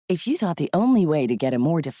If you thought the only way to get a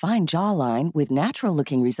more defined jawline with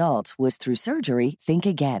natural-looking results was through surgery, think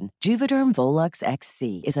again. Juvederm Volux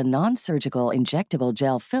XC is a non-surgical injectable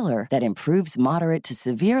gel filler that improves moderate to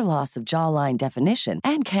severe loss of jawline definition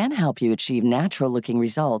and can help you achieve natural-looking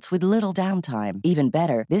results with little downtime. Even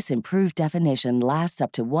better, this improved definition lasts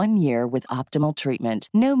up to 1 year with optimal treatment.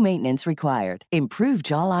 No maintenance required. Improve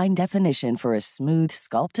jawline definition for a smooth,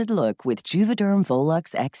 sculpted look with Juvederm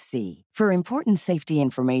Volux XC. For important safety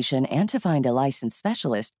information and to find a licensed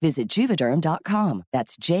specialist, visit Juvederm.com.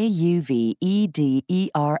 That's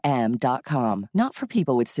JUVEDERM.com. Not for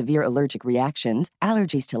people with severe allergic reactions,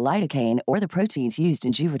 allergies to lidocaine, or the proteins used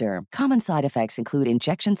in Juvederm. Common side effects include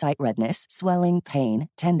injection site redness, swelling, pain,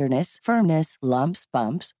 tenderness, firmness, lumps,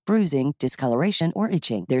 bumps, bruising, discoloration, or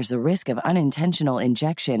itching. There's a risk of unintentional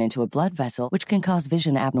injection into a blood vessel, which can cause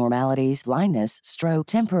vision abnormalities, blindness, stroke,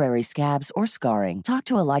 temporary scabs, or scarring. Talk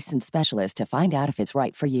to a licensed specialist to find out if it's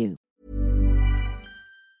right for you.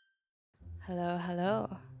 Hello.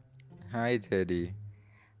 Hi, Teddy.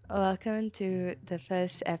 Welcome to the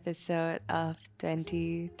first episode of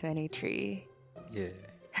 2023. Yeah.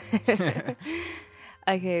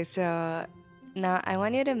 Okay, so now I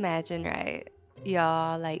want you to imagine, right?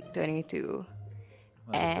 You're like 22.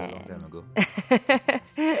 Well, that's a long time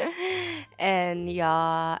ago. And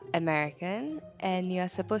you're American and you're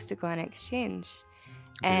supposed to go on exchange.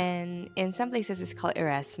 Okay. And in some places it's called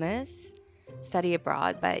Erasmus, study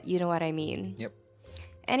abroad, but you know what I mean. Yep.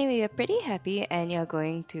 Anyway, you're pretty happy and you're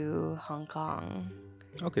going to Hong Kong.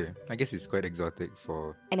 Okay, I guess it's quite exotic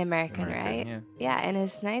for An American, right? Yeah. Yeah, and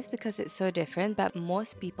it's nice because it's so different, but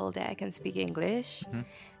most people there can speak English. Mhm.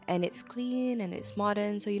 And it's clean and it's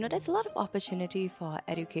modern. So, there's a lot of opportunity for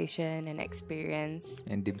education and experience.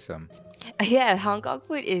 And dim sum. Yeah, Hong Kong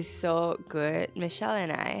food is so good. Michelle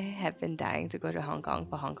and I have been dying to go to Hong Kong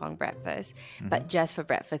for Hong Kong breakfast. But just for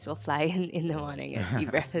breakfast, we'll fly in the morning and eat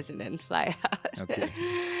breakfast and then fly out. Okay.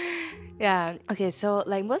 Yeah. Okay, so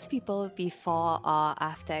like most people before or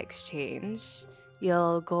after exchange,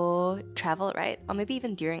 you'll go travel, right? Or maybe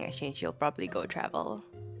even during exchange, you'll probably go travel.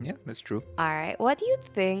 Yeah, that's true. Alright, what do you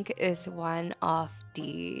think is one of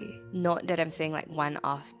the, note that I'm saying like one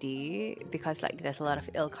of the, because like there's a lot of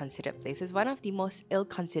ill-considered places, one of the most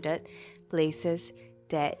ill-considered places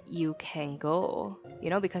that you can go,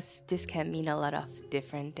 because this can mean a lot of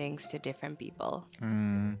different things to different people.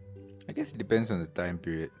 I guess it depends on the time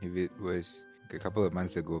period. If it was a couple of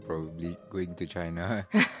months ago, probably going to China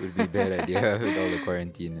would be a bad idea with all the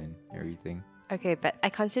quarantine and everything. Okay, but I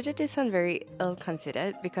consider this one very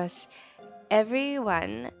ill-considered because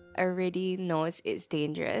everyone already knows it's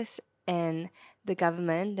dangerous and the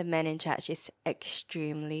government, the man in charge, is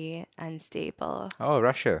extremely unstable. Oh,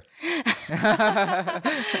 Russia.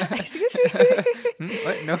 Excuse me?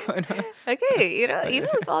 What? No. Okay, even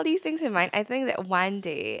with all these things in mind, I think that one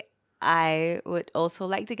day I would also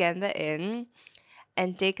like to gander in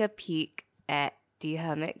and take a peek at the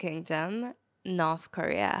Hermit Kingdom, North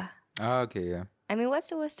Korea. Oh, okay, yeah. I mean, what's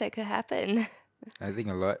the worst that could happen? I think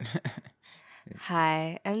a lot.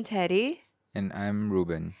 Hi, I'm Teddy. And I'm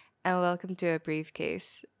Ruben. And welcome to A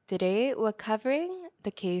Briefcase. Today, we're covering the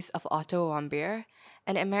case of Otto Warmbier,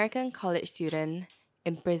 an American college student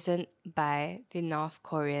imprisoned by the North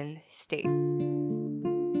Korean state.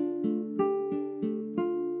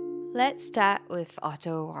 Let's start with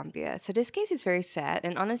Otto Warmbier. So this case is very sad,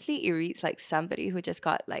 and honestly, it reads like somebody who just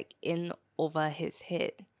got in over his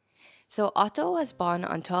head. So Otto was born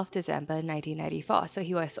on 12 December 1994. So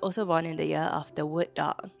he was also born in the year of the wood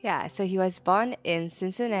dog. Yeah, so he was born in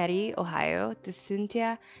Cincinnati, Ohio, to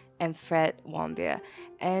Cynthia and Fred Warmbier.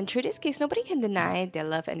 And through this case, nobody can deny their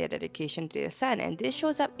love and their dedication to their son. And this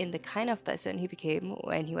shows up in the kind of person he became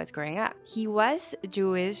when he was growing up. He was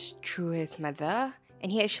Jewish through his mother,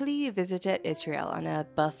 and he actually visited Israel on a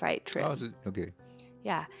birthright trip. Oh, okay.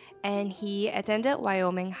 Yeah, and he attended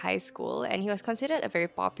Wyoming High School, and he was considered a very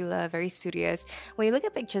popular, very studious. When you look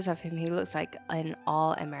at pictures of him, he looks like an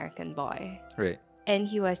all-American boy. Right. And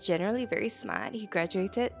he was generally very smart. He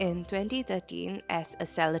graduated in 2013 as a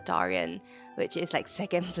salutatorian, which is like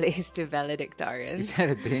second place to valedictorian. Is that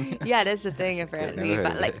a thing? Yeah, that's the thing apparently. never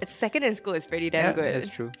heard But of that. second in school is pretty damn good. That's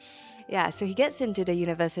true. Yeah, so he gets into the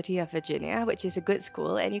University of Virginia, which is a good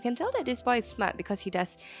school, and you can tell that this boy is smart because he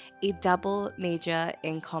does a double major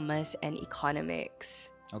in commerce and economics.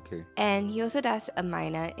 Okay. And he also does a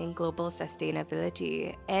minor in global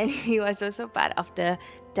sustainability. And he was also part of the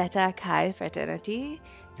Theta Chi fraternity.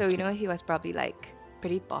 So, he was probably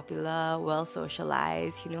pretty popular, well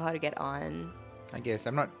socialized, he knew how to get on. I guess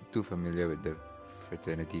I'm not too familiar with the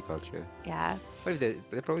fraternity culture. Yeah. What if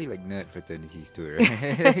they're probably like nerd fraternities too,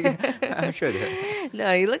 right? I'm sure that.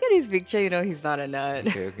 No, you look at his picture, you know he's not a nerd.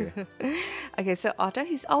 Okay. Okay, so Otto,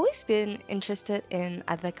 he's always been interested in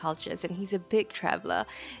other cultures and he's a big traveler.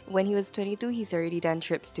 When he was 22, he's already done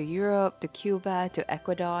trips to Europe, to Cuba, to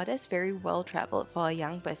Ecuador. That's very well traveled for a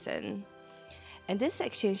young person. And this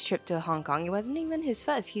exchange trip to Hong Kong, it wasn't even his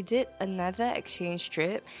first. He did another exchange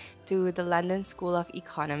trip to the London School of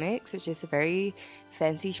Economics, which is a very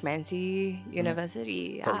fancy schmancy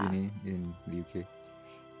university. Top uni in the UK.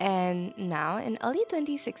 And now, in early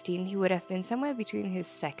 2016, he would have been somewhere between his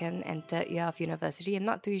second and third year of university. I'm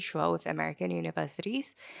not too sure with American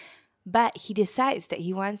universities. But he decides that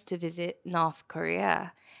he wants to visit North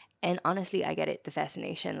Korea. And honestly, I get it, the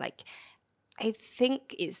fascination. Like, I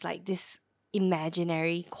think it's like this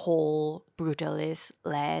imaginary cold brutalist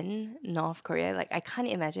land, North Korea. Like, I can't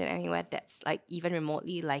imagine anywhere that's like even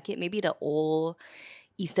remotely like it. Maybe the old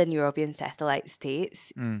Eastern European satellite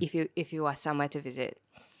states, if you are somewhere to visit.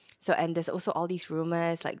 So, and there's also all these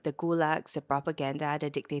rumors like the gulags, the propaganda,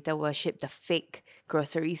 the dictator worship, the fake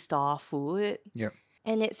grocery store food. Yep.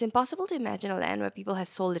 And it's impossible to imagine a land where people have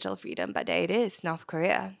so little freedom, but there it is, North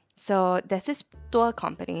Korea. So there's this tour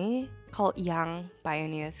company called Young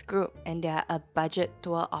Pioneers Group, and they're a budget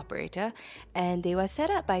tour operator, and they were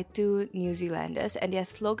set up by two New Zealanders, and their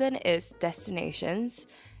slogan is destinations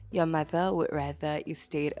your mother would rather you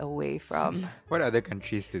stayed away from. What other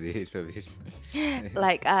countries do they service?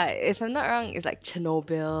 Like, if I'm not wrong, it's like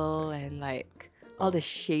Chernobyl and like all the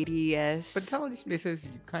shady ass. But some of these places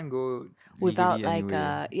you can't go Without legally like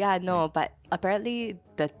anyway. but apparently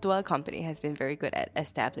the tour company has been very good at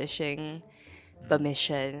establishing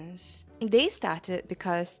permissions. They started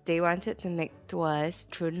because they wanted to make tours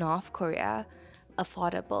through North Korea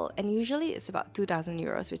affordable, and usually it's about 2,000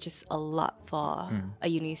 euros, which is a lot for a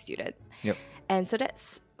uni student. Yep. And so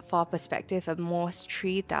that's, for perspective, at most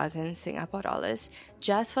 3,000 Singapore dollars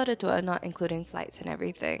just for the tour, not including flights and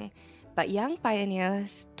everything. But Young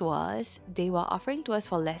Pioneers Tours, they were offering tours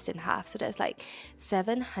for less than half. So that's like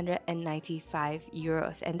 795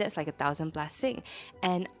 euros. And that's like 1,000 plus Sing.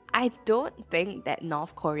 And I don't think that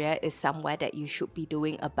North Korea is somewhere that you should be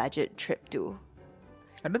doing a budget trip to.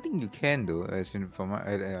 I don't think you can though. As in,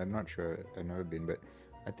 I'm not sure. I've never been, but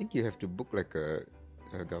I think you have to book like a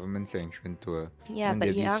government sanctioned tour. Yeah, and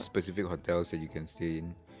but there are these specific hotels that you can stay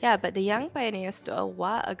in. Yeah, but the Young Pioneers Tour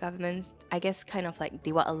were a government, I guess, kind of like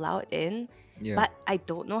they were allowed in. Yeah. But I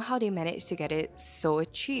don't know how they managed to get it so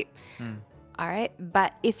cheap. All right.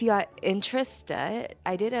 But if you are interested,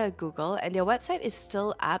 I did a Google and their website is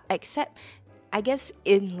still up, except I guess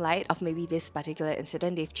in light of maybe this particular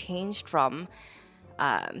incident, they've changed from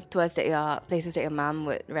tours that places that your mom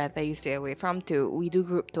would rather you stay away from to we do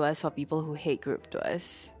group tours for people who hate group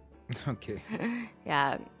tours. Okay.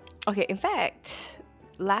 Yeah. Okay, in fact,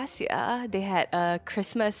 last year they had a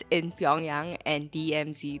Christmas in Pyongyang and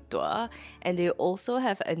DMZ tour, and they also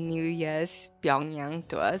have a New Year's Pyongyang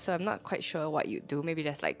tour. So I'm not quite sure what you do. Maybe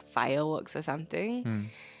there's like fireworks or something.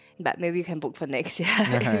 But maybe you can book for next year if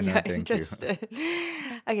No, you're thank you. interested.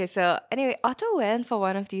 Okay, so anyway, Otto went for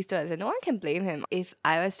one of these tours, and no one can blame him. If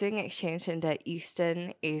I was doing exchange in the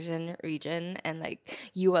Eastern Asian region, and like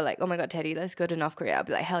you were like, "Oh my God, Teddy, let's go to North Korea," I'd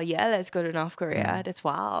be like, "Hell yeah, let's go to North Korea." That's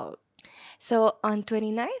wild. So on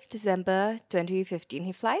 29th December 2015,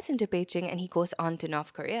 he flies into Beijing and he goes on to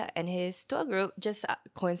North Korea. And his tour group, just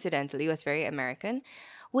coincidentally, was very American,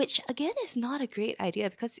 which again is not a great idea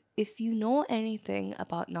because if you know anything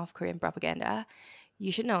about North Korean propaganda,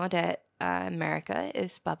 you should know that America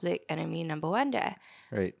is public enemy number one there.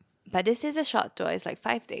 Right. But this is a short tour, it's like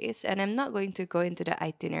 5 days, and I'm not going to go into the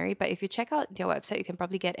itinerary, but if you check out their website, you can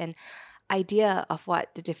probably get an idea of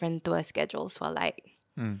what the different tour schedules were like.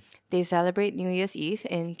 They celebrate New Year's Eve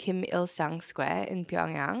in Kim Il-sung Square in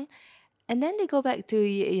Pyongyang. And then they go back to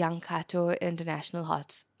Yangkato International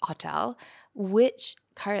Hotel, which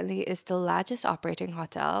currently is the largest operating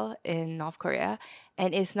hotel in North Korea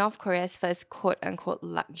and is North Korea's first quote-unquote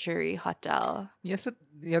luxury hotel. Yeah,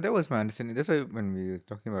 that was my understanding. That's why when we were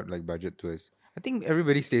talking about like budget tours, I think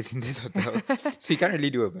everybody stays in this hotel. So you can't really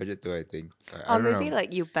do a budget tour, I think. I Or don't maybe know.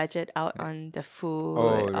 like you budget out on the food,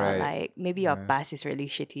 Oh, or right. like maybe your bus is really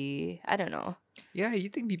shitty. I don't know. Yeah, you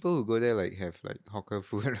think people who go there like have like hawker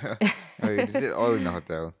food? Or is it all in the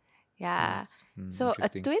hotel? Yeah. So a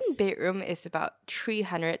Interesting. twin bedroom is about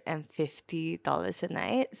 $350 a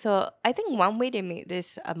night. So I think one way they made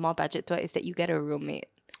this a more budget tour is that you get a roommate.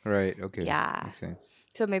 Right, okay. Yeah. Makes sense.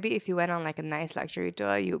 So maybe if you went on like a nice luxury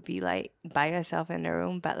tour, you'd be like by yourself in a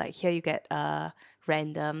room, but like here you get a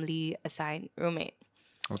randomly assigned roommate.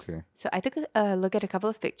 Okay. So I took a look at a couple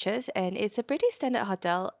of pictures, and it's a pretty standard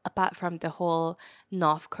hotel apart from the whole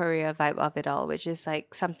North Korea vibe of it all, which is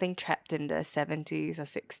like something trapped in the 70s or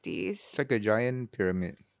 60s. It's like a giant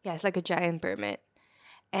pyramid. Yeah, it's like a giant pyramid.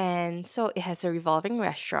 And so it has a revolving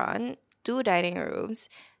restaurant, 2 dining rooms,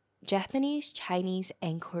 Japanese, Chinese,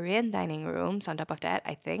 and Korean dining rooms on top of that,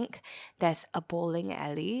 I think. There's a bowling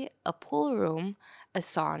alley, a pool room, a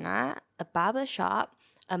sauna, a barber shop,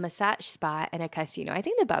 a massage spa, and a casino. I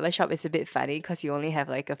think the barber shop is a bit funny because you only have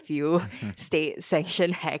like a few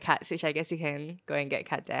state-sanctioned haircuts, which I guess you can go and get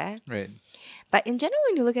cut there. Right. But in general,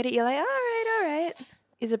 when you look at it, you're like, all right.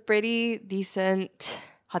 It's a pretty decent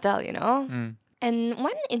hotel, you know? And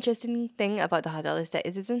one interesting thing about the hotel is that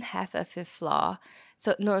it doesn't have a 5th floor.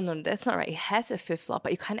 So, no, that's not right. It has a 5th floor,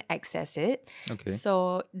 but you can't access it. Okay.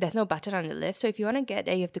 So, there's no button on the lift. So, if you want to get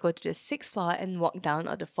there, you have to go to the 6th floor and walk down,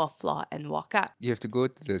 or the 4th floor and walk up. You have to go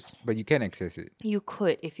to this, but you can access it. You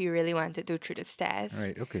could if you really wanted to through the stairs.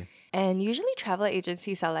 Right. Okay. And usually travel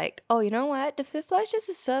agencies are like, oh, you know what? The 5th floor is just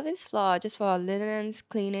a service floor, just for linens,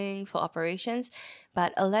 cleanings, for operations.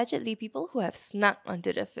 But allegedly, people who have snuck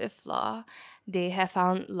onto the 5th floor, they have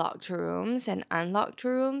found locked rooms and unlocked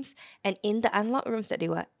rooms. And in the unlocked rooms that they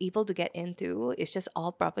were able to get into, it's just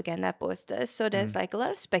all propaganda posters. So there's like a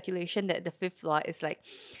lot of speculation that the 5th floor is like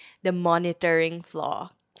the monitoring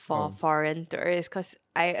floor for foreign tourists. Because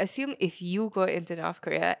I assume if you go into North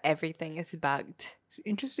Korea, everything is bugged.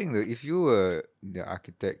 Interesting though. If you were the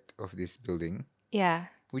architect of this building, Yeah.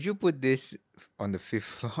 would you put this on the 5th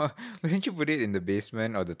floor? Wouldn't you put it in the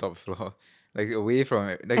basement or the top floor? Like away from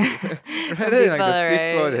it. Like rather than like the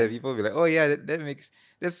 5th floor, that people be like, oh yeah,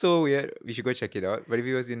 that's so weird. We should go check it out. But if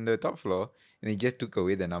it was in the top floor and they just took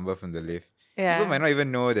away the number from the lift, people might not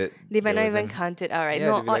even know that. They might there not even wasn't- count it out, right? Yeah,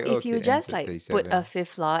 No, they'd be or like, if you okay, just entered like put 37. a 5th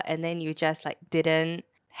floor and then you just like didn't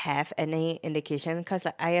have any indication, because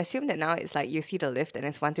like I assume that now it's like you see the lift and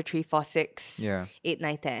it's 1, 2, 3, 4, 6, Yeah. 8,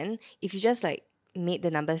 9, 10. If you just like made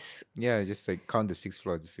the numbers, Yeah, just like count the 6th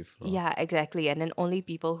floor as the 5th floor. yeah, exactly, and then only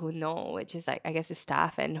people who know, which is like I guess the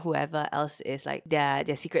staff and whoever else is like their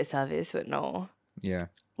secret service would know. Yeah.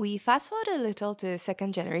 We fast forward a little to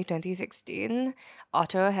 2nd January 2016.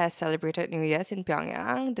 Otto has celebrated New Year's in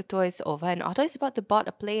Pyongyang. The tour is over and Otto is about to board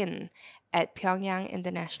a plane at Pyongyang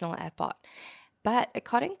International Airport. But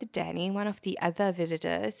according to Danny, one of the other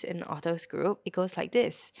visitors in Otto's group, it goes like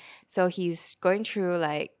this. So he's going through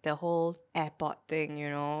like the whole airport thing, you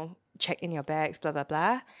know, check in your bags, blah, blah,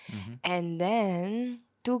 blah. And then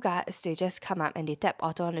 2 guards, they just come up and they tap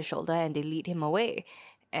Otto on the shoulder and they lead him away.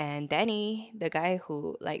 And Danny, the guy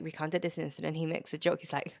who like recounted this incident, he makes a joke.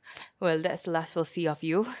 He's like, well, that's the last we'll see of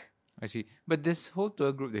you. I see. But this whole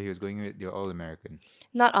tour group that he was going with, they're all American.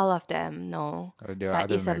 Not all of them, no. There are But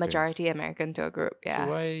other it's a Americans. majority American tour group, yeah.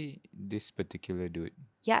 So why this particular dude?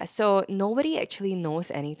 Yeah, so nobody actually knows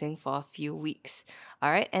anything for a few weeks.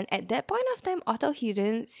 All right. And at that point of time, Otto, he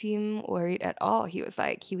didn't seem worried at all. He was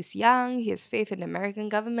like, he was young, he has faith in the American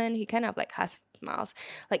government. He kind of like has smiles.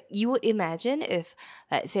 Like you would imagine if,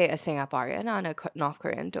 let's say, a Singaporean on a North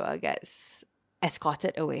Korean tour gets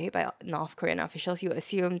escorted away by North Korean officials, you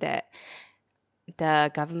assume that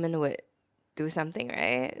the government would do something,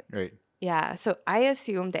 right? Right. Yeah. So I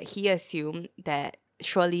assume that he assumed that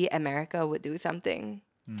surely America would do something.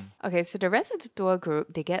 Okay, so the rest of the tour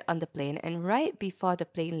group, they get on the plane, and right before the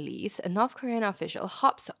plane leaves, a North Korean official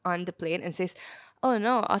hops on the plane and says, oh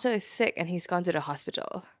no, Otto is sick and he's gone to the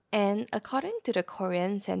hospital. And according to the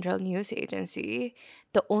Korean Central News Agency,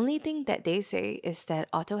 the only thing that they say is that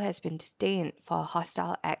Otto has been detained for a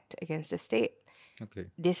hostile act against the state. Okay.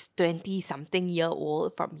 This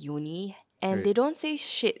 20-something-year-old from uni, and Right. they don't say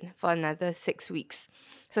shit for another 6 weeks.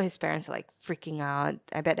 So his parents are like freaking out.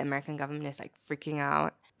 I bet the American government is like freaking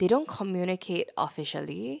out. They don't communicate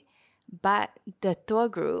officially, but the tour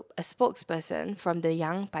group, a spokesperson from the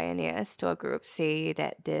Young Pioneers tour group, say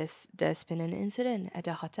that there's been an incident at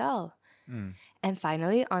the hotel. And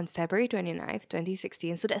finally, on February 29th,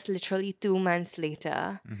 2016, so that's literally 2 months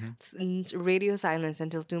later, radio silence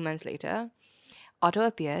until 2 months later, Otto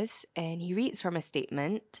appears and he reads from a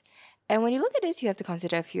statement. And when you look at this, you have to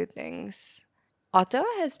consider a few things. Otto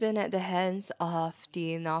has been at the hands of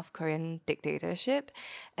the North Korean dictatorship,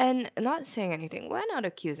 and not saying anything, we're not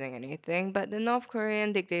accusing anything, but the North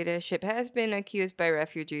Korean dictatorship has been accused by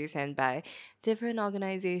refugees and by different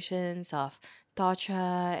organizations of torture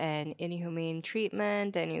and inhumane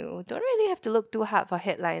treatment, and you don't really have to look too hard for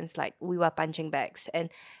headlines like we were punching bags and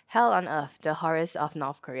hell on earth, the horrors of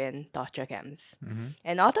North Korean torture camps.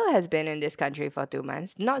 And Otto has been in this country for 2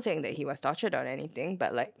 months, not saying that he was tortured or anything,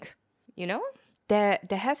 but like, you know,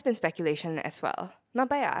 there has been speculation as well. Not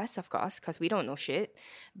by us, of course, because we don't know shit,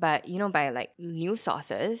 but by like news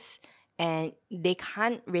sources, and they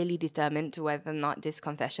can't really determine to whether or not this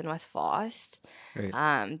confession was forced.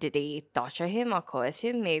 Right. Did they torture him or coerce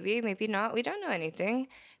him? Maybe, maybe not. We don't know anything.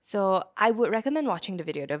 So I would recommend watching the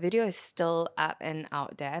video. The video is still up and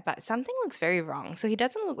out there, but something looks very wrong. So he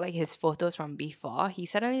doesn't look like his photos from before. He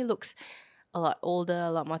suddenly looks a lot older,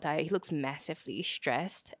 a lot more tired. He looks massively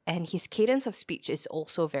stressed, and his cadence of speech is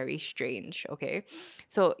also very strange. Okay,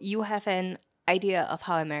 so you have an idea of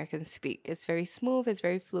how Americans speak. It's very smooth, it's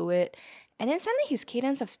very fluid, and then suddenly his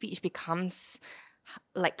cadence of speech becomes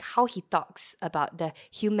like how he talks about the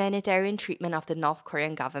humanitarian treatment of the North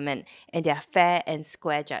Korean government and their fair and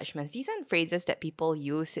square judgments. These aren't phrases that people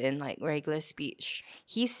use in like regular speech.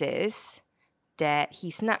 He says that he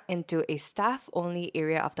snuck into a staff-only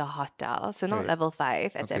area of the hotel, so not Right. level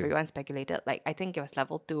 5, as Okay. everyone speculated. Like, I think it was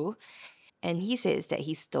level 2. And he says that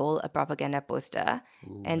he stole a propaganda poster.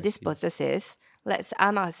 Ooh, And I this see. poster says, "Let's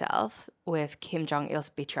arm ourselves with Kim Jong-il's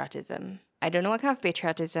patriotism." I don't know what kind of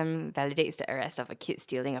patriotism validates the arrest of a kid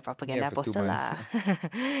stealing a propaganda for 2 poster months. lah.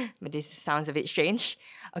 But this sounds a bit strange.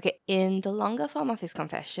 Okay, in the longer form of his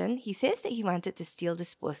confession, he says that he wanted to steal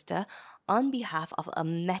this poster on behalf of a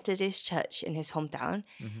Methodist church in his hometown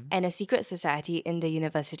and a secret society in the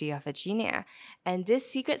University of Virginia. And this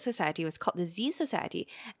secret society was called the Z Society.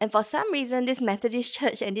 And for some reason, this Methodist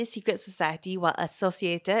church and this secret society were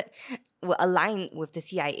aligned with the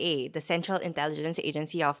CIA, the Central Intelligence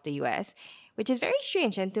Agency of the US, which is very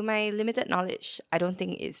strange. And to my limited knowledge, I don't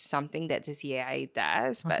think it's something that the CIA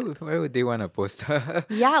does. But Why would they want a poster?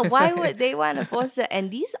 yeah, why would they want a poster?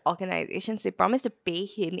 And these organizations, they promised to pay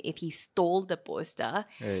him if he stole the poster.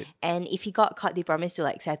 Right. And if he got caught, they promised to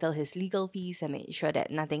like settle his legal fees and make sure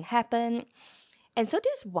that nothing happened. And so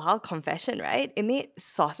this wild confession, right? It made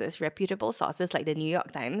sources, reputable sources like the New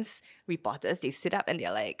York Times reporters, they sit up and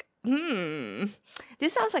they're like,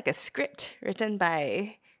 this sounds like a script written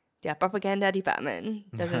by their propaganda department,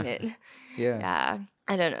 doesn't it? Yeah. Yeah.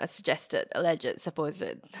 I don't know, suggested, alleged, supposed.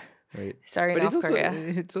 Right. Sorry, But North Korea.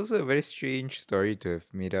 it's also a very strange story to have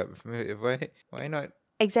made up. Why not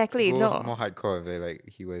Exactly, go no. more hardcore? Like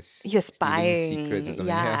he was He was stealing spying. secrets or something.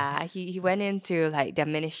 Yeah, he went into like their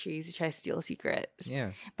ministries to try to steal secrets.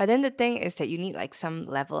 Yeah. But then the thing is that you need like some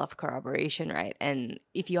level of corroboration, right? And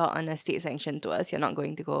if you're on a state sanctioned tour, you're not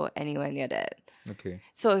going to go anywhere near that. Okay.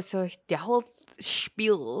 So their whole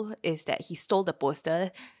spiel is that he stole the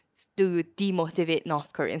poster to demotivate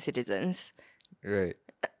North Korean citizens. Right.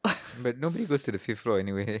 But nobody goes to the 5th floor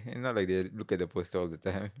anyway. Not like they look at the poster all the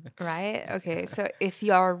time. Right? Okay, so if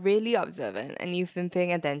you're really observant and you've been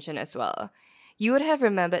paying attention as well, you would have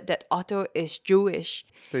remembered that Otto is Jewish.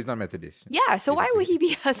 So he's not Methodist. Yeah, so why would basically.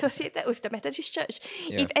 he be associated with the Methodist Church?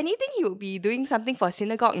 Yeah. If anything, he would be doing something for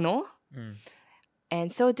synagogue, no? Mm.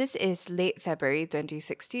 And so this is late February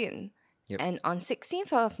 2016. Yep. And on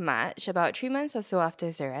 16th of March, about 3 months or so after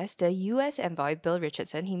his arrest, the US envoy Bill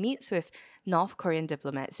Richardson, he meets with North Korean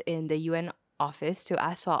diplomats in the UN office to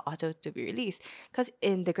ask for Otto to be released. Because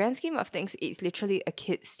in the grand scheme of things, it's literally a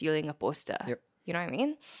kid stealing a poster. Yep. You know what I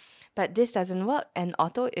mean? But this doesn't work, and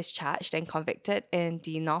Otto is charged and convicted in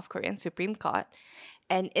the North Korean Supreme Court.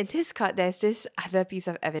 And in this court, there's this other piece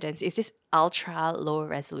of evidence. It's this ultra low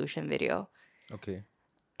resolution video. Okay.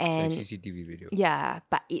 And Like CCTV video. yeah,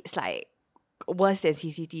 but it's like worse than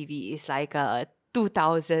CCTV. It's like a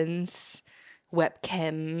 2000s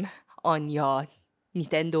webcam on your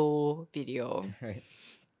Nintendo video. Right.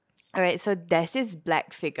 All right, so there's this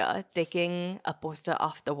black figure taking a poster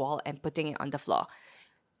off the wall and putting it on the floor.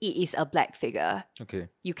 It is a black figure. Okay.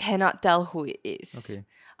 You cannot tell who it is. Okay.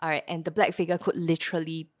 All right, and the black figure could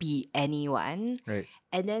literally be anyone. Right.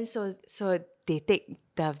 And then so they take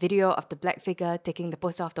the video of the black figure taking the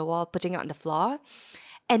poster off the wall, putting it on the floor,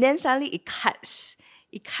 and then suddenly it cuts.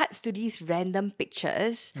 It cuts to these random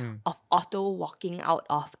pictures of Otto walking out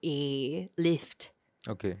of a lift.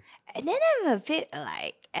 Okay. And then I'm a bit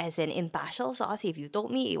like, as an impartial source, if you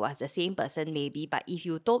told me it was the same person, maybe, but if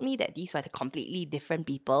you told me that these were completely different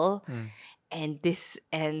people, and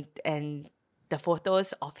the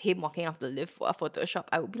photos of him walking off the lift were Photoshop,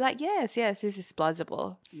 I would be like, yes, this is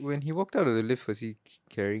plausible. When he walked out of the lift, was he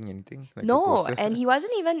carrying anything? Like a No, poster? and he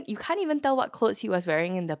wasn't even, you can't even tell what clothes he was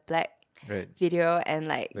wearing in the black Right. video and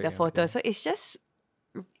like But the yeah, photo. okay. So it's just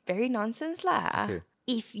very nonsense lah. Okay.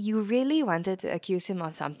 If you really wanted to accuse him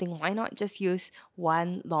of something, why not just use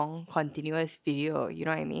one long continuous video? You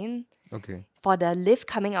know what I mean? Okay. For the lift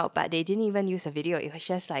coming out, but they didn't even use a video. It was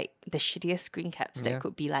just like the shittiest screen caps that Yeah.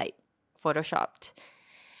 could be like photoshopped.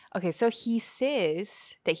 Okay, so he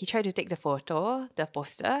says that he tried to take the photo, the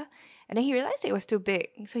poster, and then he realized it was too big.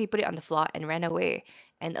 So he put it on the floor and ran away.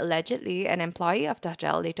 And allegedly, an employee of the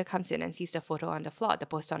hotel later comes in and sees the photo on the floor, the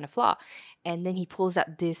poster on the floor. And then he pulls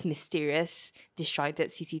up this mysterious,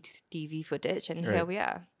 disjointed CCTV footage, and here Right. we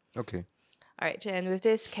are. Okay. All right, and with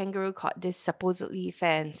this kangaroo court, this supposedly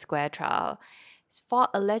fair and square trial, for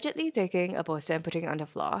allegedly taking a poster and putting it on the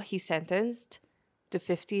floor, he's sentenced to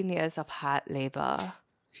 15 years of hard labor.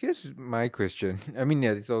 Here's my question. I mean,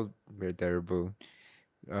 yeah, it's all very terrible.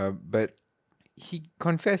 But he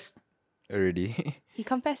confessed already. He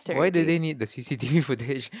confessed Why already. do they need the CCTV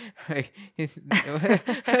footage? Like, he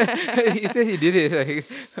said he did it. Like,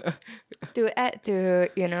 To add to,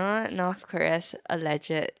 North Korea's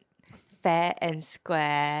alleged fair and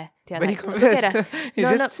square. They're but he like, look at confessed. He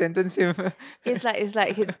no, just sentenced him. it's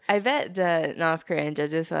like I bet the North Korean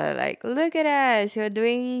judges were like, look at us, you're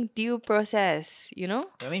doing due process,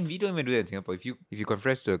 I mean, we don't even do that in Singapore. If you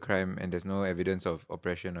confess to a crime and there's no evidence of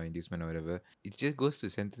oppression or inducement or whatever, it just goes to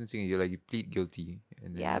sentencing. You plead guilty,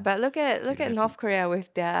 and then Yeah, but look at don't have North Korea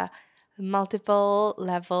with their multiple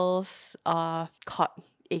levels of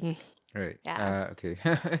courting. right. Yeah. Okay.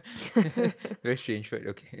 Very strange, but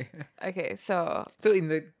okay. Okay, so So in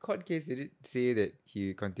the court case, did it say that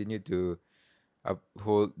he continued to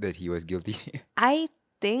uphold that he was guilty? I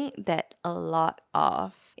think that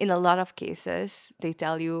in a lot of cases, they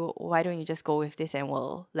tell you, why don't you just go with this and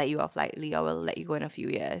we'll let you off lightly or we'll let you go in a few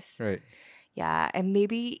years. Right. Yeah, and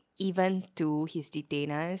maybe even to his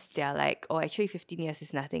detainers, they're like, oh, actually 15 years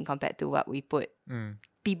is nothing compared to what we put Mm.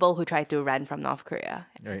 people who try to run from North Korea.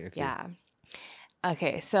 Right. Okay. Yeah.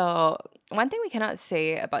 Okay, so one thing we cannot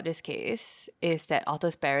say about this case is that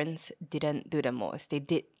Otto's parents didn't do the most. They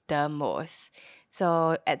did the most.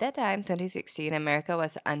 So at that time, 2016, America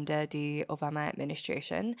was under the Obama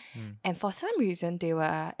administration. And for some reason, they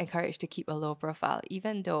were encouraged to keep a low profile,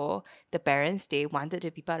 even though the parents, they wanted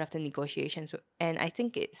to be part of the negotiations. And I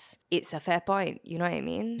think it's a fair point. You know what I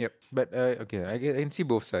mean? Yep. But okay, I can see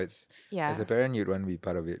both sides. Yeah. As a parent, you'd want to be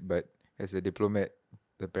part of it, but as a diplomat,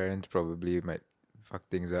 the parents probably might fuck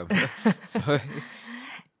things up. So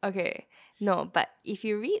Okay, no, but if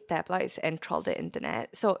you read tabloids and troll the internet,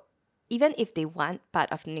 so even if they want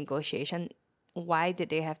part of the negotiation, why did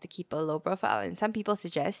they have to keep a low profile? And some people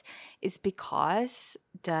suggest it's because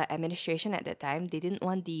the administration at that time, they didn't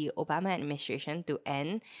want the Obama administration to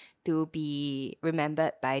end to be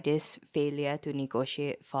remembered by this failure to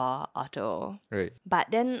negotiate for Otto. right. But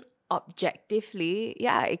then objectively,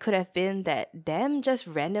 yeah, it could have been that them just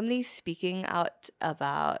randomly speaking out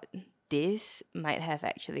about this might have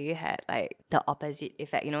actually had like the opposite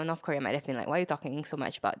effect. North Korea might have been like, why are you talking so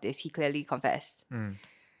much about this? He clearly confessed.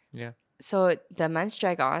 Yeah. So the months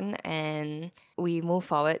drag on and we move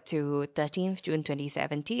forward to 13th June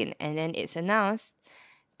 2017. And then it's announced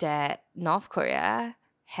that North Korea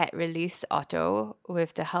had released Otto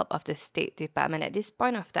with the help of the State Department. At this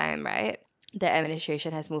point of time, right, the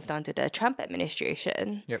administration has moved on to the Trump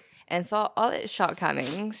administration. Yep. And for all its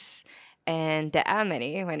shortcomings, and there are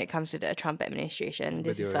many when it comes to the Trump administration,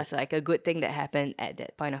 this was like a good thing that happened at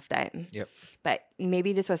that point of time. Yep. But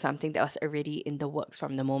maybe this was something that was already in the works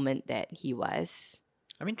from the moment that he was.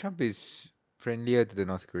 I mean, Trump is friendlier to the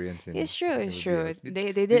North Koreans. Than It's true, it's true. everybody else.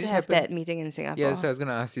 They did this have happen? that meeting in Singapore. Yeah, so I was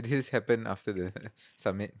gonna ask you. Did this happen after the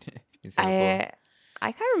summit in Singapore?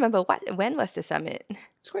 I can't remember when was the summit.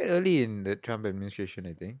 It's quite early in the Trump administration,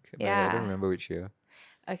 I think. But I Yeah. don't remember which year.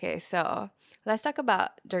 Okay, so let's talk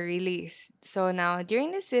about the release. So now,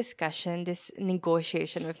 during this discussion, this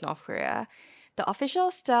negotiation with North Korea, the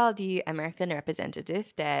officials tell the American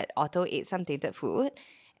representative that Otto ate some tainted food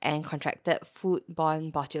and contracted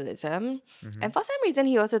foodborne botulism. And for some reason,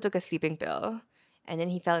 he also took a sleeping pill. And then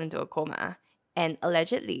he fell into a coma. And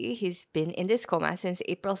allegedly, he's been in this coma since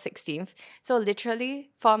April 16th. So literally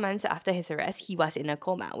 4 months after his arrest, he was in a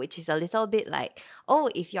coma, which is a little bit like, oh,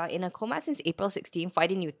 if you're in a coma since April 16th, why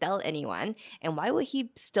didn't you tell anyone? And why would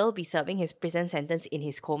he still be serving his prison sentence in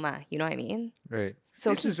his coma? You know what I mean? Right.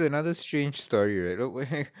 So this is another strange story,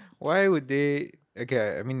 right? Why would they?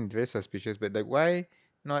 Okay, I mean, very suspicious, but like, why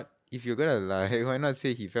not? If you're gonna lie, why not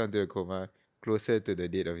say he fell into a coma closer to the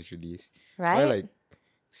date of his release? Right? Why like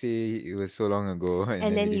say it was so long ago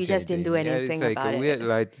and then they you say just didn't do anything yeah, it's like about a it. weird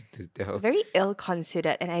lie to tell. Very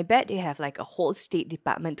ill-considered. And I bet they have like a whole State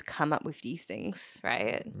Department to come up with these things,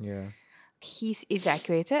 right? Yeah. He's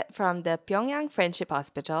evacuated from the Pyongyang Friendship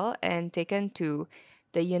Hospital and taken to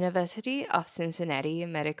the University of Cincinnati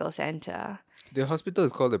Medical Center. The hospital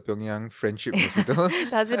is called the Pyongyang Friendship Hospital. The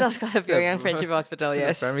hospital is called the Pyongyang Friendship Hospital,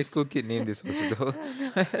 yes. A primary school kid named this hospital.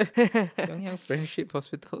 Pyongyang Friendship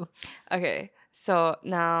Hospital. Okay, so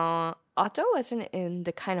now Otto wasn't in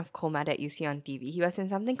the kind of coma that you see on TV. He was in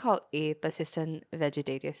something called a persistent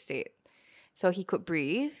vegetative state. So he could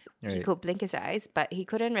breathe, he Right. could blink his eyes, but he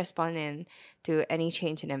couldn't respond to any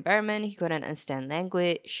change in environment. He couldn't understand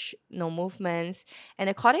language, no movements. And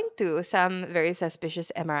according to some very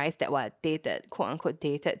suspicious MRIs that were dated, quote unquote,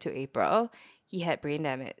 dated to April, he had brain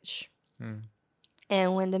damage.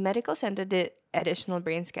 And when the medical center did additional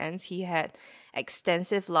brain scans, he had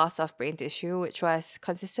extensive loss of brain tissue, which was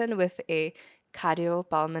consistent with a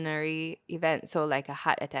cardiopulmonary event, so like a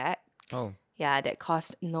heart attack. Oh. Yeah, that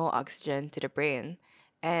caused no oxygen to the brain.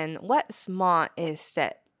 And what's more is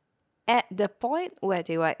that at the point where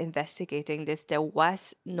they were investigating this, there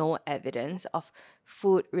was no evidence of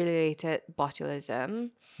food-related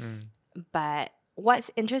botulism. But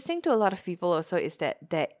what's interesting to a lot of people also is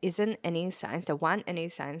that there weren't any signs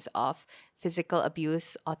of physical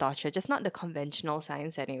abuse or torture, just not the conventional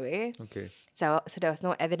signs anyway. Okay. So there was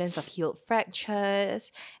no evidence of healed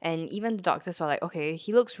fractures, and even the doctors were like, okay,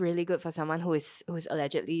 he looks really good for someone who's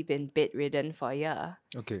allegedly been bedridden for a year.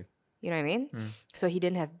 Okay. You know what I mean? So he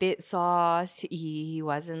didn't have bed sores, he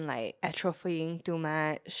wasn't like atrophying too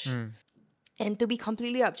much. And to be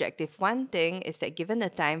completely objective, one thing is that given the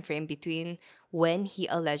time frame between when he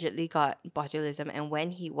allegedly got botulism and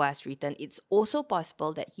when he was returned, it's also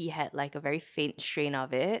possible that he had like a very faint strain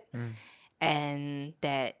of it, and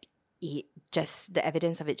that the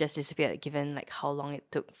evidence of it just disappeared given like how long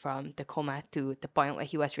it took from the coma to the point where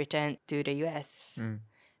he was returned to the US.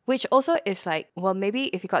 Which also is like, well, maybe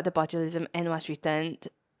if he got the botulism and was returned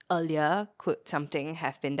earlier, could something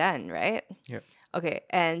have been done, right? Yep. Okay,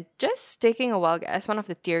 and just taking a wild guess, one of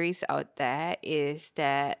the theories out there is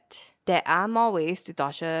that there are more ways to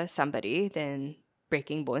torture somebody than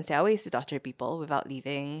breaking bones. There are ways to torture people without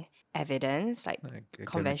leaving evidence, like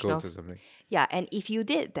conventional. Chemicals or something. Yeah, and if you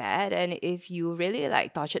did that, and if you really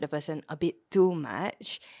like tortured the person a bit too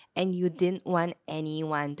much, and you didn't want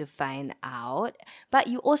anyone to find out, but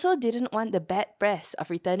you also didn't want the bad press of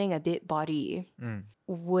returning a dead body,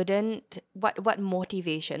 what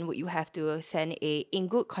motivation would you have to send a in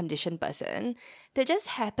good condition person that just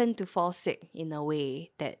happened to fall sick in a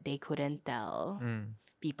way that they couldn't tell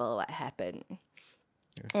people what happened?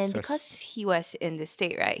 And because he was in the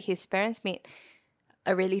state, right, his parents made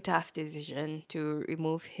a really tough decision to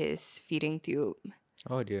remove his feeding tube.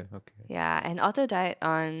 Oh dear, okay. Yeah, and Otto died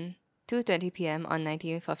on 2:20 p.m. on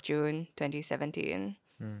 19th of June 2017.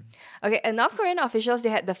 Okay, and North Korean officials, they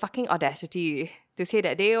had the fucking audacity to say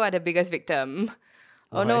that they were the biggest victim.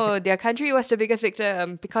 Oh no, their country was the biggest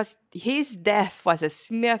victim because his death was a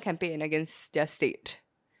smear campaign against their state.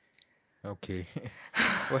 Okay.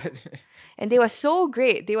 What? And they were so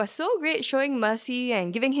great. They were so great showing mercy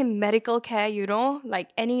and giving him medical care, you know,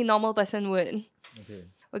 like any normal person would. Okay.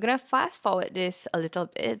 We're going to fast forward this a little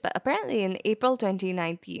bit, but apparently in April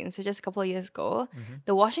 2019, so just a couple of years ago,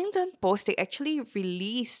 the Washington Post, they actually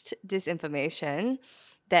released this information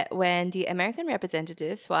that when the American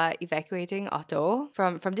representatives were evacuating Otto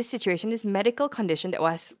from this situation, this medical condition that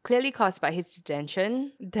was clearly caused by his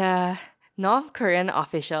detention, the North Korean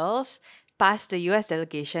officials passed the US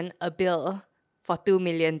delegation a bill for $2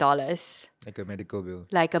 million. Like a medical bill.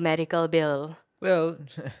 Like a medical bill. Well,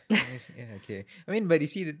 yeah, okay. I mean, but you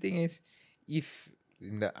see, the thing is, if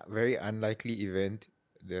in the very unlikely event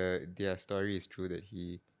their story is true that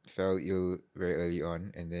he fell ill very early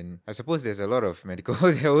on, and then I suppose there's a lot of medical.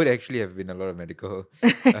 There would actually have been a lot of medical.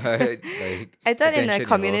 Like I thought in a attention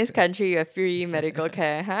communist involved. country you have free medical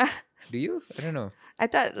care, huh? Do you? I don't know. I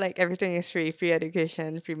thought like everything is free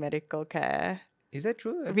education, free medical care, Is that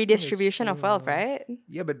true? I think it's redistribution of true. wealth, right?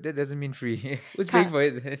 Yeah, but that doesn't mean free. Who's paying for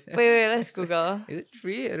it then? Wait, let's Google. Is it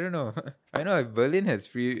free? I don't know. I know Berlin has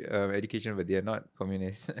free education, but they are not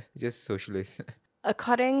communists. Just socialists.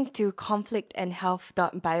 According to conflict.and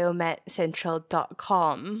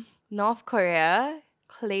health.biomedcentral.com, North Korea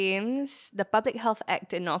claims, the Public Health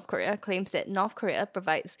Act in North Korea claims that North Korea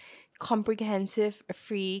provides comprehensive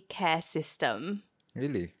free care system.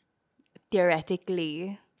 Really?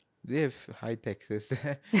 Theoretically. They have high taxes.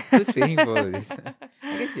 Who's paying for all this?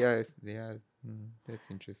 I guess, yeah, they are. That's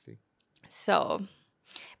interesting. So,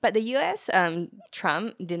 but the US,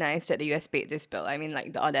 Trump denies that the US paid this bill. I mean,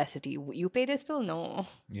 like the audacity. Would you pay this bill? No.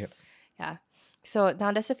 Yep. Yeah. So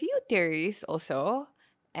now there's a few theories also.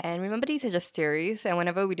 And remember, these are just theories. And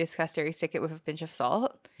whenever we discuss theories, take it with a pinch of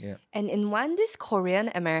salt. Yeah. And in one, this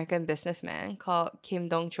Korean American businessman called Kim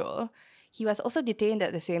Dong-chul, he was also detained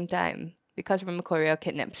at the same time because remember Korea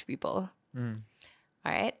kidnaps people. Mm.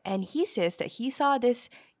 All right. And he says that he saw this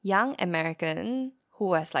young American who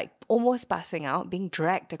was like almost passing out being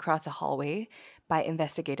dragged across a hallway by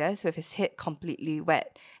investigators with his head completely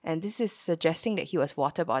wet. And this is suggesting that he was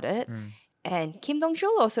waterboarded. Mm. And Kim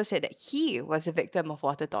Dong-chul also said that he was a victim of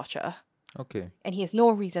water torture. Okay. And he has no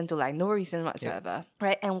reason to lie, no reason whatsoever.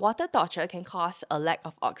 Right? And water torture can cause a lack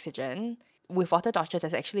of oxygen. With water torture,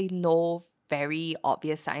 there's actually no very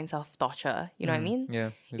obvious signs of torture. You know what I mean? Yeah.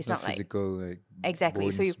 It's no not like- physical, like Exactly.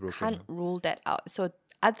 So bones you broken. can't rule that out. So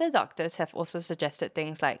other doctors have also suggested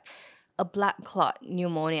things like a blood clot,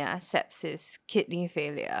 pneumonia, sepsis, kidney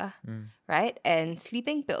failure, right? And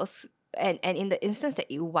sleeping pills. And in the instance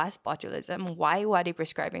that it was botulism, why were they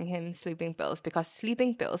prescribing him sleeping pills? Because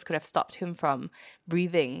sleeping pills could have stopped him from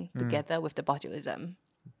breathing together with the botulism.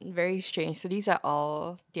 Very strange. So these are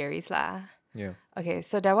all theories lah. Yeah. Okay,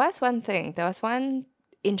 so there was one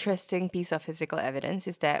interesting piece of physical evidence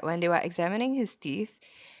is that when they were examining his teeth,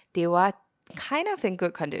 they were kind of in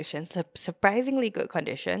good condition, surprisingly good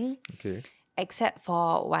condition, Okay. except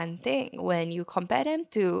for one thing. When you compare them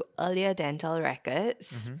to earlier dental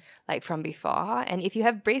records, like from before, and if you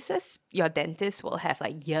have braces, your dentist will have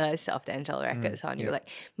like years of dental records on you. yeah. Like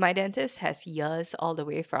my dentist has years all the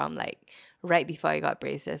way from like right before I got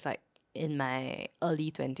braces, like in my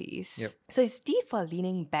early 20s. Yep. So his teeth were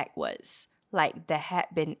leaning backwards, like there had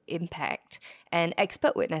been impact. And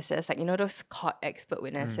expert witnesses, like, you know, those court expert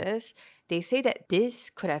witnesses, they say that this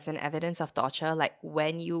could have been evidence of torture, like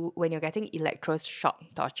when you're getting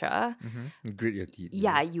electroshock torture. You grit your teeth.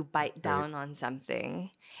 Yeah, you bite down on something,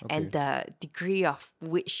 and Okay. the degree of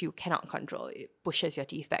which you cannot control, it pushes your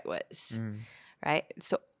teeth backwards, right?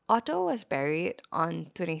 So Otto was buried on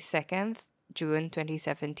 22nd June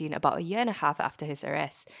 2017, about a year and a half after his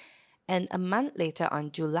arrest. And a month later,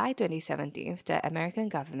 on July 2017, the American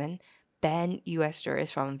government banned US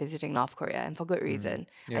tourists from visiting North Korea, and for good reason.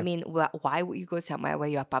 Yeah. I mean, why would you go somewhere where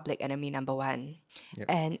you're public enemy number one? Yep.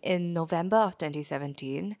 And in November of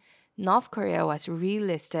 2017, North Korea was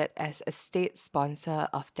relisted as a state sponsor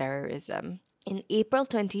of terrorism. In April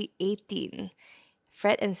 2018,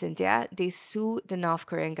 Fred and Cynthia, they sued the North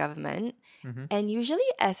Korean government. And usually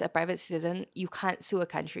as a private citizen, you can't sue a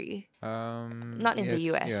country. Not in the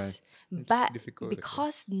US. Yeah. But difficult,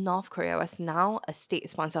 because North Korea was now a state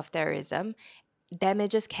sponsor of terrorism,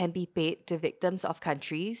 damages can be paid to victims of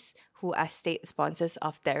countries who are state sponsors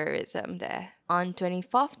of terrorism there. On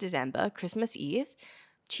 24th December, Christmas Eve,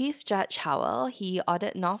 Chief Judge Howell, he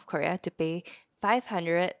ordered North Korea to pay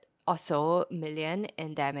 500 or so million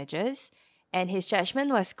in damages. And his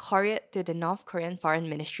judgment was couriered to the North Korean Foreign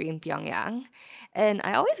Ministry in Pyongyang. And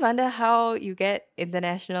I always wonder how you get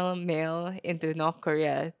international mail into North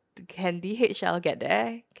Korea. Can DHL get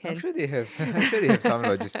there? I'm sure they have. I'm sure they have some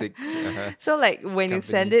logistics. So like when you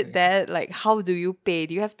send companies, it there, like how do you pay?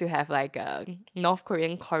 Do you have to have like a North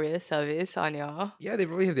Korean courier service on your Yeah, they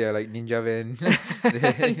probably have their like ninja van.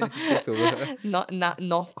 Takes over. not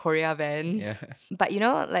North Korea van? Yeah. But you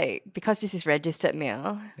know, like because this is registered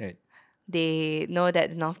mail, Right. they know that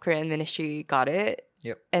the North Korean ministry got it.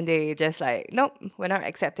 Yep. And they just like, nope, we're not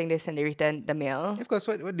accepting this, and they returned the mail. Of course,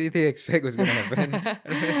 what did they expect was going to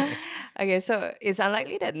happen? Okay, so it's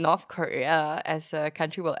unlikely that North Korea as a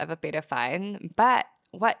country will ever pay the fine, but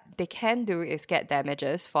what they can do is get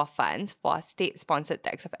damages for funds for state-sponsored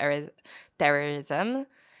acts of terrorism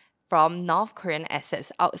from North Korean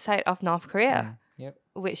assets outside of North Korea, Yep.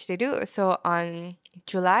 which they do. So on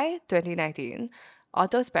July 2019,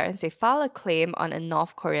 Otto's parents, they filed a claim on a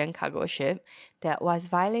North Korean cargo ship that was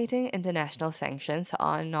violating international sanctions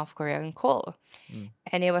on North Korean coal.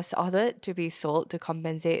 And it was ordered to be sold to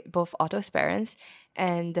compensate both Otto's parents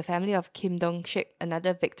and the family of Kim Dong-shik,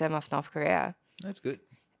 another victim of North Korea. That's good.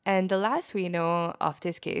 And the last we know of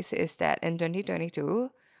this case is that in 2022,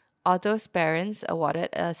 Otto's parents awarded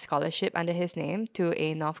a scholarship under his name to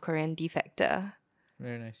a North Korean defector.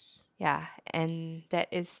 Very nice. Yeah, and that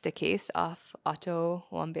is the case of Otto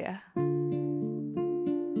Warmbier.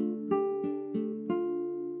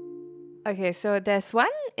 Okay, so there's one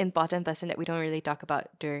important person that we don't really talk about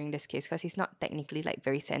during this case because he's not technically like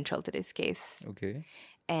very central to this case. Okay.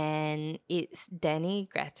 And it's Danny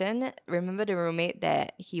Grattan. Remember the roommate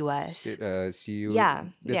that he was? See you. Yeah,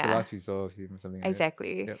 That's yeah. the last we saw of him, something like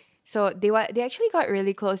Exactly. Yep. So they actually got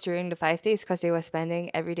really close during the 5 days because they were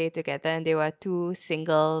spending every day together, and they were two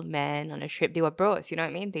single men on a trip. They were bros, you know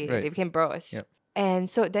what I mean? They Right. became bros. Yep. And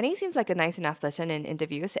so Danny seems like a nice enough person in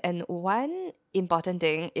interviews. And one important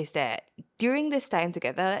thing is that during this time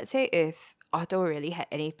together, let's say if Otto really had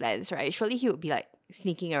any plans, right? Surely he would be like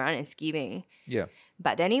sneaking around and scheming. Yeah.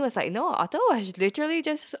 But then he was like, no, Otto was literally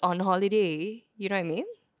just on holiday. You know what I mean?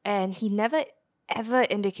 And he never ever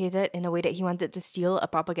indicated in a way that he wanted to steal a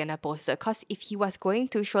propaganda poster. Because if he was going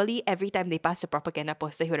to, surely every time they passed a propaganda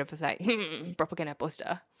poster, he would have been like, propaganda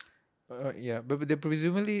poster. Yeah, but they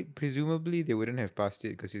presumably they wouldn't have passed it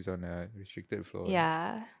because it's on a restricted floor.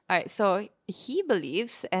 Yeah. All right. So he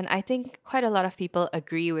believes, and I think quite a lot of people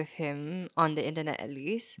agree with him on the internet at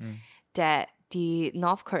least, that the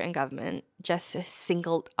North Korean government just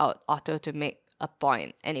singled out Otto to make a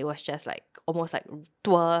point, and it was just like almost like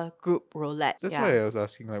tour group roulette. That's yeah. why I was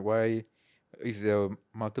asking, like, why if there were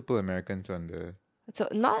multiple Americans on the. So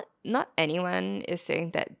not anyone is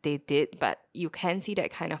saying that they did, but you can see that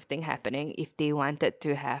kind of thing happening if they wanted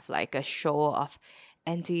to have like a show of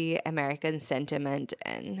anti-American sentiment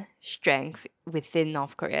and strength within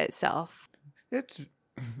North Korea itself. That's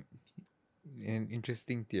an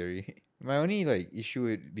interesting theory. My only like issue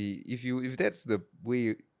would be if that's the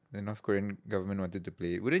way the North Korean government wanted to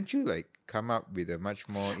play it, wouldn't you like come up with a much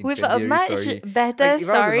more With a incendiary much story? better Like, if I was a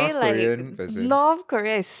story, North Korean like person- North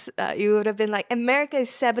Korea is, you would have been like, America is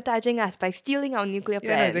sabotaging us by stealing our nuclear Yeah,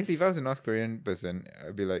 no, plans. exactly. If I was a North Korean person,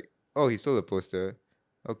 I'd be like, oh, he stole a poster.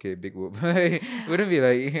 Okay, big whoop. Wouldn't be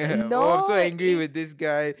like, oh, I'm so No, angry if- with this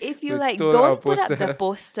guy. If you who like stole our don't put up the poster.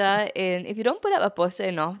 poster in, if you don't put up a poster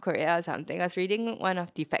in North Korea or something, I was reading one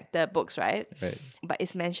of the Factor books, right? Right. But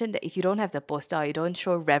it's mentioned that if you don't have the poster or you don't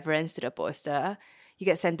show reverence to the poster, you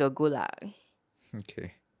get sent to a gulag,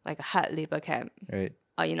 Okay. like a hard labor camp, Right.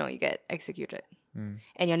 or you get executed. Mm.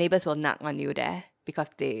 And your neighbors will knock on you there because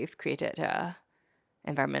they've created a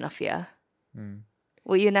environment of fear. Mm.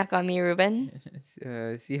 Will you knock on me, Ruben?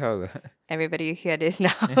 See how lah. Everybody hear this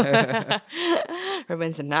now.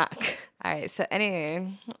 Ruben's a knock. All right. So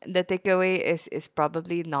anyway, the takeaway is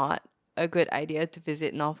probably not a good idea to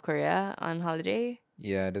visit North Korea on holiday.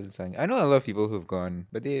 Yeah, it doesn't sound. I know a lot of people who've gone,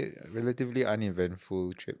 but they're relatively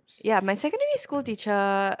uneventful trips. Yeah, my secondary school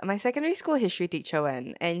history teacher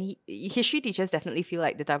went, and history teachers definitely feel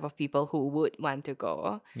like the type of people who would want to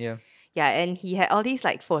go. Yeah. Yeah, and he had all these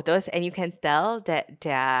like photos, and you can tell that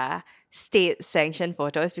they're state-sanctioned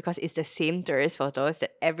photos because it's the same tourist photos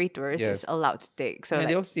that every tourist Yeah. is allowed to take. So Yeah, like,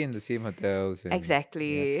 they all stay in the same hotels. And,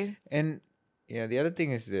 exactly. And yeah, the other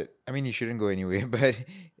thing is that, I mean, you shouldn't go anyway, but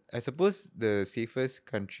I suppose the safest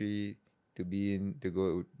country to be in, to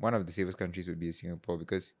go, one of the safest countries would be Singapore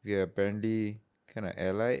because we are apparently kind of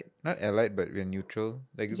allied. Not allied, but we're neutral.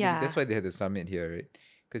 Like, Yeah. that's why they had the summit here, right?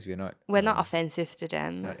 Because we're not. We're not offensive to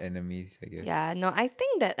them. Not enemies, I guess. Yeah, no, I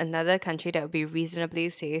think that another country that would be reasonably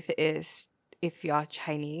safe is if you're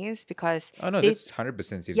Chinese because Oh no, they- that's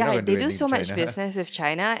 100% safe. You're not yeah, gonna they do anything so to much China. business with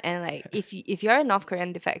China, and like if you're a North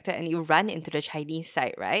Korean defector and you run into the Chinese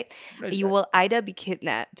side, right, Right, you will either be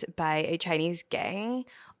kidnapped by a Chinese gang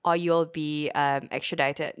or you'll be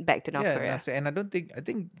extradited back to North Yeah, Korea. and I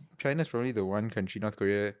think China's probably the one country North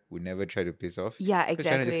Korea would never try to piss off. Yeah, Because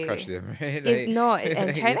China just exactly. crushed them, right? It's no, and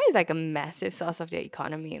like, China it's- is like a massive source of their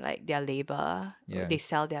economy, like their labor. Yeah. They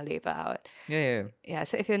sell their labor out. Yeah. Yeah,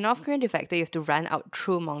 so if you're a North Korean defector, you have to run out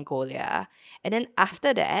through Mongolia. And then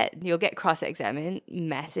after that, you'll get cross-examined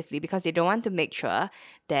massively because they want to make sure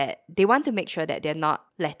that they're not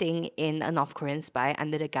letting in a North Korean spy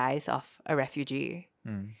under the guise of a refugee.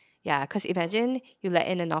 Mm. Yeah, because imagine you let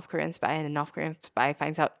in a North Korean spy and the North Korean spy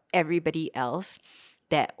finds out everybody else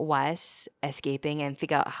that was escaping and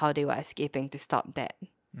figure out how they were escaping to stop that.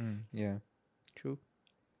 Yeah. True.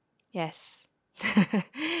 Yes.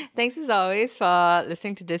 Thanks as always for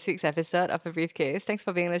listening to this week's episode of A Briefcase. Thanks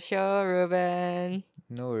for being on the show, Ruben.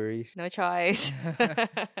 No worries. No choice.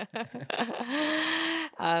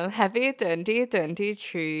 Happy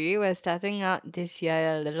 2023. We're starting out this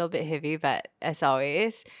year a little bit heavy, but as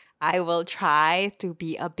always, I will try to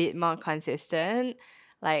be a bit more consistent.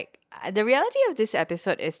 Like, the reality of this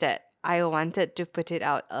episode is that I wanted to put it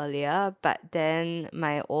out earlier, but then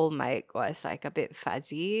my old mic was like a bit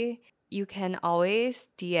fuzzy. You can always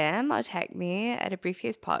DM or tag me at a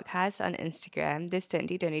Briefcase Podcast on Instagram this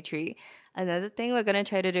 2023. Another thing we're going to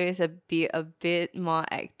try to do is be a bit more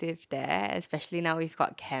active there, especially now we've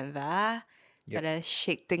got Canva. Yep. Gotta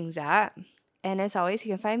shake things up. And as always,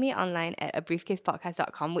 you can find me online at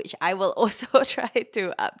abriefcasepodcast.com, which I will also try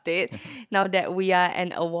to update now that we are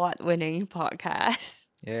an award-winning podcast.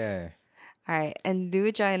 Yeah. All right, and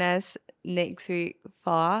do join us next week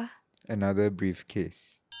for Another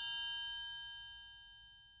briefcase.